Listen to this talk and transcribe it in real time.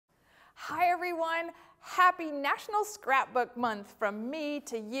Hi everyone, happy National Scrapbook Month from me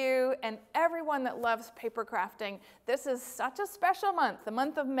to you and everyone that loves paper crafting. This is such a special month, the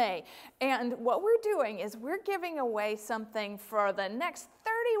month of May, and what we're doing is we're giving away something for the next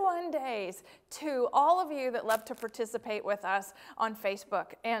 31 days to all of you that love to participate with us on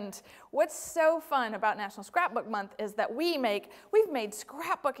Facebook. And what's so fun about National Scrapbook Month is that we've made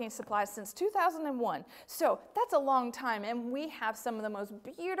scrapbooking supplies since 2001. So that's a long time, and we have some of the most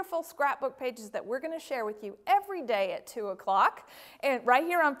beautiful scrapbook pages that we're going to share with you every day at 2 o'clock and right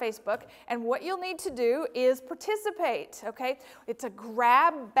here on Facebook. And what you'll need to do is participate, okay? It's a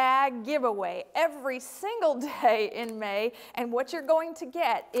grab bag giveaway every single day in May, and what you're going to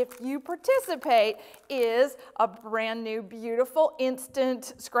get if you participate is a brand new beautiful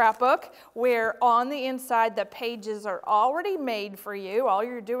instant scrapbook where on the inside the pages are already made for you. All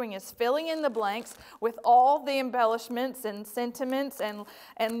you're doing is filling in the blanks with all the embellishments and sentiments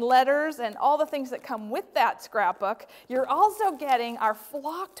and letters and all the things that come with that scrapbook. You're also getting our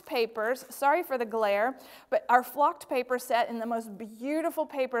flocked papers. Sorry for the glare, but our flocked paper set in the most beautiful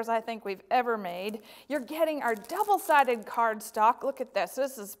papers I think we've ever made. You're getting our double-sided cardstock. Look at this.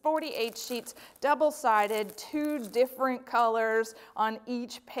 This is 48 sheets, double-sided, 2 different colors on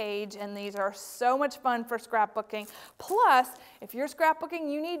each page, and these are so much fun for scrapbooking. Plus, if you're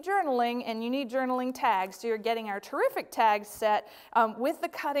scrapbooking, you need journaling, and you need journaling tags, so you're getting our terrific tag set with the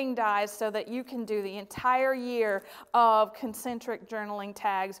cutting dies so that you can do the entire year of concentric journaling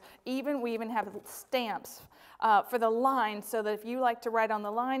tags. We even have stamps for the lines, so that if you like to write on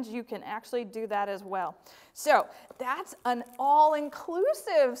the lines, you can actually do that as well. So that's an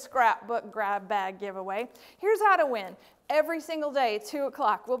all-inclusive scrapbook grab bag giveaway. Here's how to win. Every single day at 2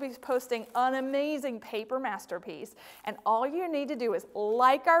 o'clock, we'll be posting an amazing paper masterpiece. And all you need to do is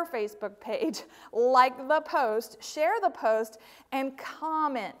like our Facebook page, like the post, share the post, and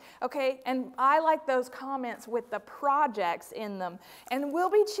comment, okay? And I like those comments with the projects in them. And we'll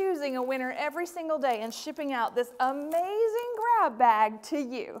be choosing a winner every single day and shipping out this amazing grab bag to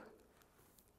you.